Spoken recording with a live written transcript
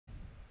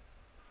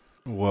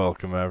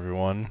Welcome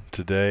everyone.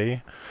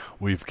 Today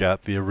we've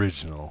got the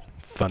original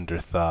Thunder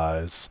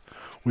Thighs.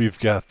 We've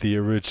got the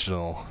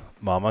original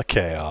Mama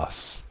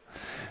Chaos.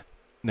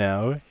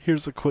 Now,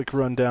 here's a quick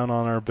rundown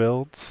on our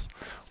builds.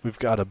 We've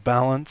got a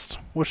balanced,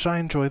 which I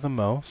enjoy the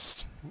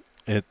most.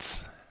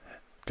 It's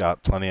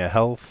got plenty of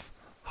health,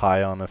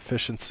 high on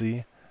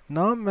efficiency,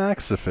 not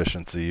max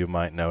efficiency you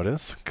might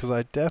notice, because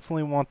I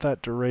definitely want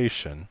that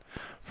duration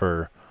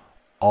for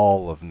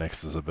all of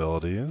Nyx's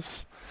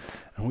abilities.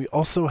 And we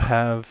also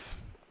have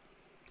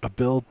a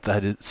build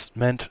that is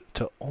meant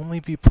to only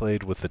be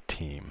played with a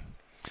team,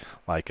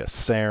 like a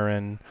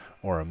Saren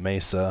or a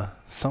Mesa,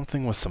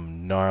 something with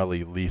some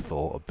gnarly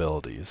lethal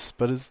abilities,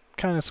 but is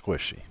kind of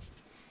squishy.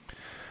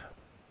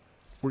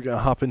 We're going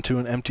to hop into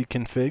an empty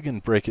config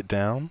and break it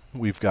down.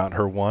 We've got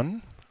her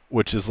 1,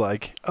 which is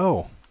like,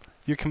 oh,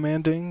 you're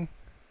commanding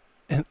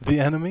the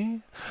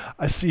enemy?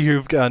 I see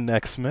you've got an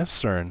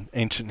X-Miss or an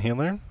Ancient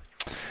Healer.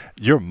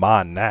 You're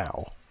mine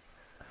now.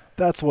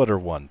 That's what her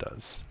 1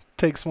 does.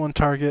 Takes one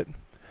target,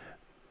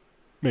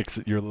 makes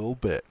it your little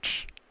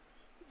bitch.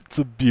 It's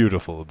a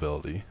beautiful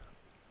ability.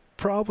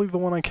 Probably the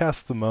one I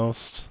cast the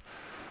most.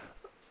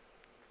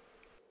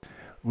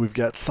 We've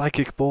got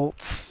Psychic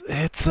Bolts.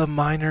 It's a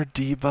minor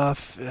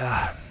debuff.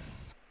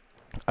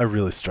 I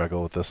really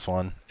struggle with this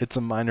one. It's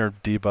a minor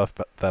debuff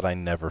that I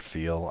never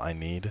feel I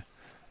need,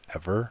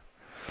 ever.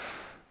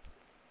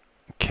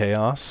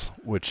 Chaos,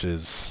 which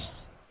is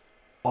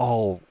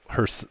all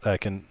her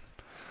second.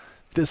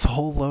 This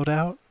whole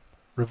loadout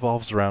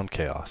revolves around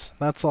Chaos.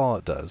 That's all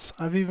it does.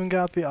 I've even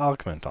got the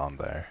augment on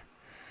there.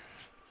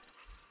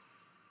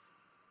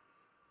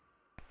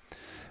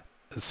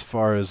 As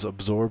far as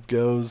Absorb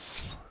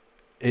goes,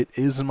 it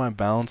is in my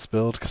balance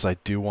build because I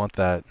do want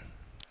that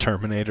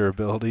Terminator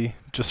ability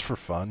just for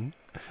fun.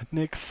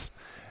 Nyx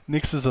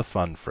is a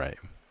fun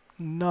frame,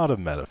 not a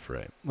meta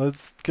frame.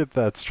 Let's get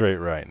that straight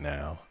right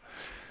now.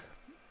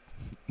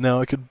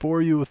 Now I could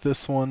bore you with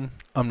this one.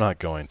 I'm not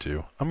going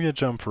to. I'm going to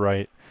jump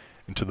right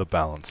into the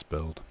balance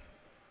build.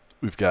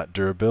 We've got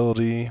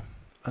durability,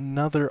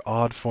 another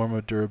odd form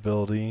of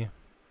durability.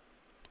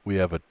 We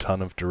have a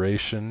ton of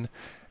duration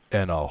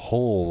and a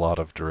whole lot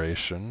of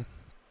duration,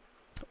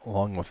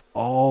 along with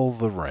all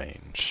the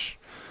range.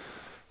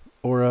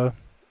 Aura,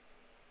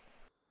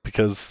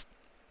 because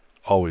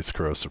always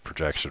corrosive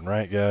projection,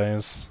 right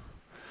guys?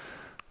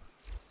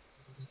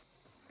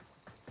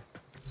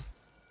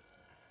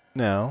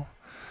 Now,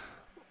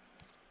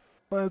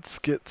 let's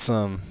get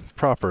some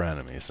proper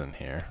enemies in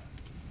here.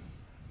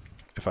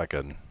 If I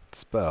could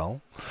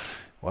spell.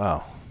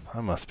 Wow, I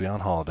must be on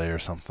holiday or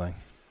something.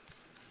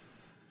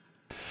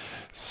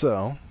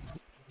 So,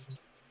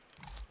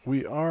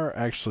 we are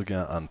actually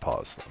going to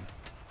unpause them.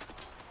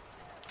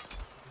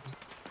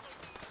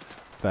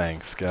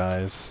 Thanks,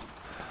 guys.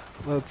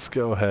 Let's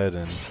go ahead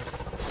and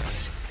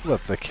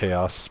let the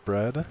chaos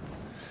spread.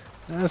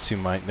 As you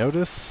might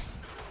notice,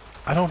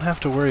 I don't have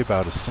to worry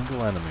about a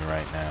single enemy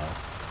right now.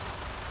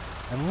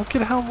 And look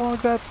at how long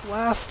that's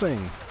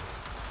lasting!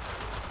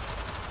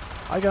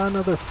 I got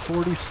another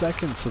 40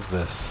 seconds of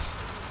this.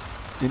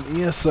 In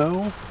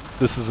ESO,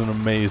 this is an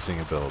amazing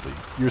ability.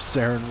 Your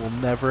Saren will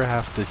never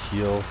have to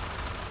heal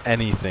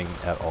anything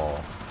at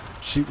all.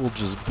 She will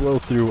just blow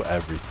through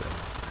everything.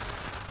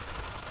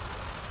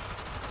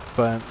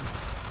 But,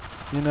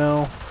 you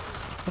know,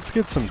 let's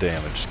get some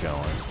damage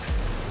going.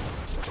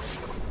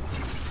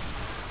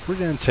 We're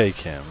gonna take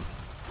him.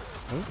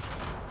 Oop.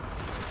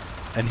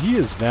 And he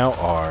is now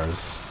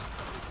ours.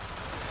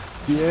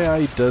 The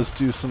AI does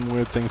do some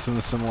weird things in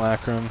the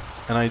simulacrum,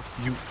 and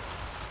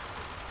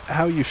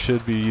how you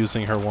should be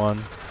using her 1,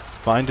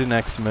 find an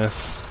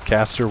X-Miss,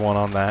 cast your 1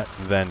 on that,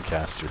 then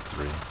cast your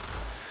 3.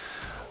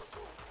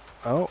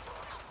 Oh,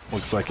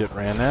 looks like it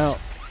ran out.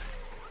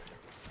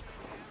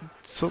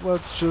 So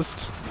let's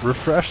just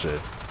refresh it.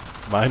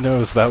 My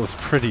nose, that was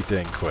pretty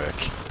dang quick.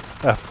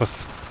 That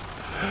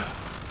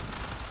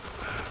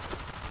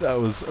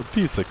was a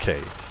piece of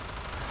cake.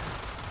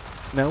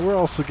 Now we're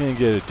also going to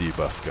get a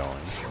debuff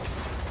going.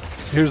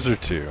 Here's her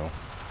 2.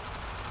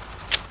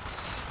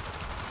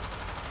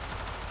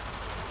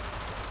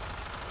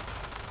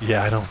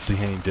 Yeah, I don't see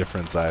any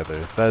difference either.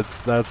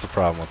 That's the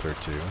problem with her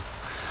 2.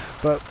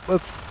 But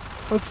let's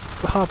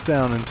hop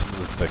down into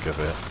the thick of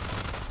it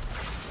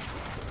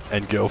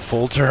and go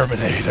full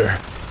Terminator.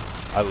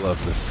 I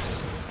love this.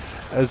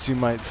 As you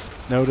might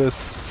notice,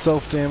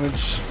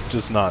 self-damage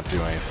does not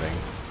do anything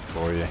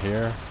for you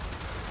here.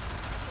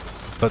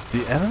 But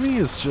the enemy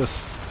is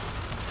just,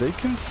 they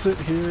can sit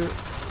here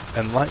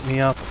and light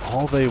me up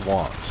all they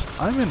want.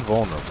 I'm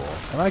invulnerable,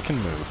 and I can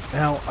move.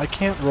 Now, I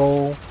can't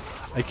roll,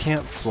 I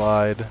can't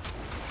slide,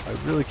 I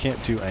really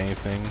can't do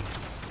anything.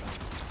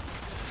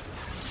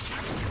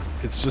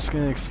 It's just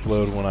going to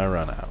explode when I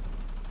run out.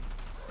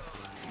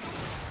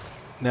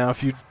 Now,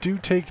 if you do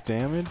take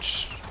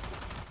damage...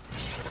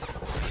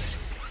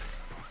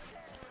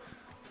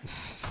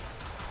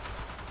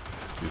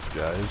 These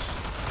guys...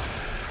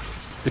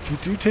 If you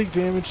do take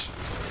damage,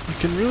 you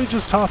can really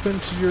just hop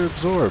into your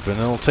absorb and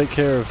it'll take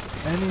care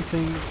of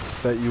anything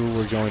that you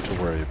were going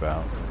to worry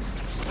about.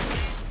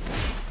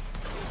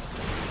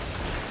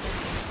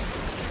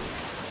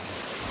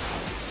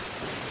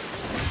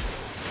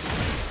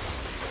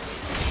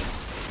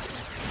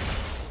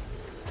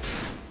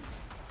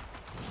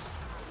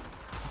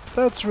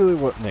 that's really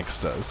what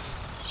Nyx does.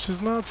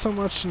 She's not so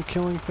much in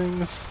killing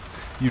things.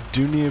 You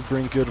do need to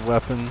bring good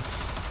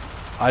weapons.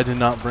 I did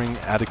not bring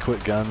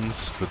adequate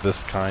guns for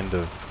this high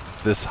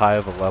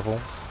of a level.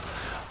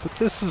 But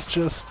this is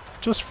just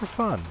for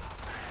fun.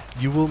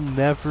 You will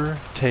never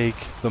take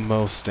the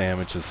most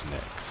damage as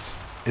Nyx.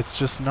 It's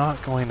just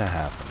not going to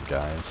happen,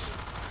 guys.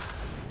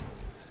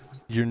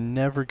 You're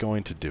never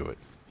going to do it.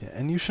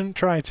 And you shouldn't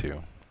try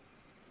to.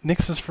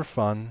 Nyx is for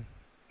fun.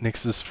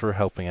 Nyx is for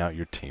helping out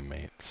your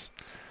teammates.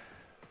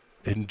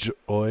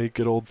 Enjoy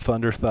good old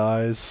Thunder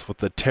Thighs with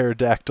the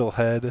Pterodactyl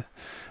head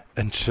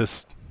and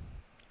just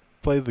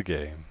play the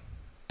game.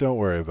 Don't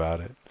worry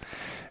about it.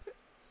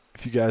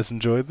 If you guys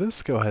enjoyed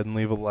this, go ahead and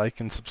leave a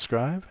like and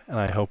subscribe, and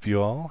I hope you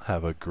all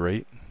have a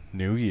great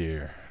new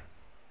year.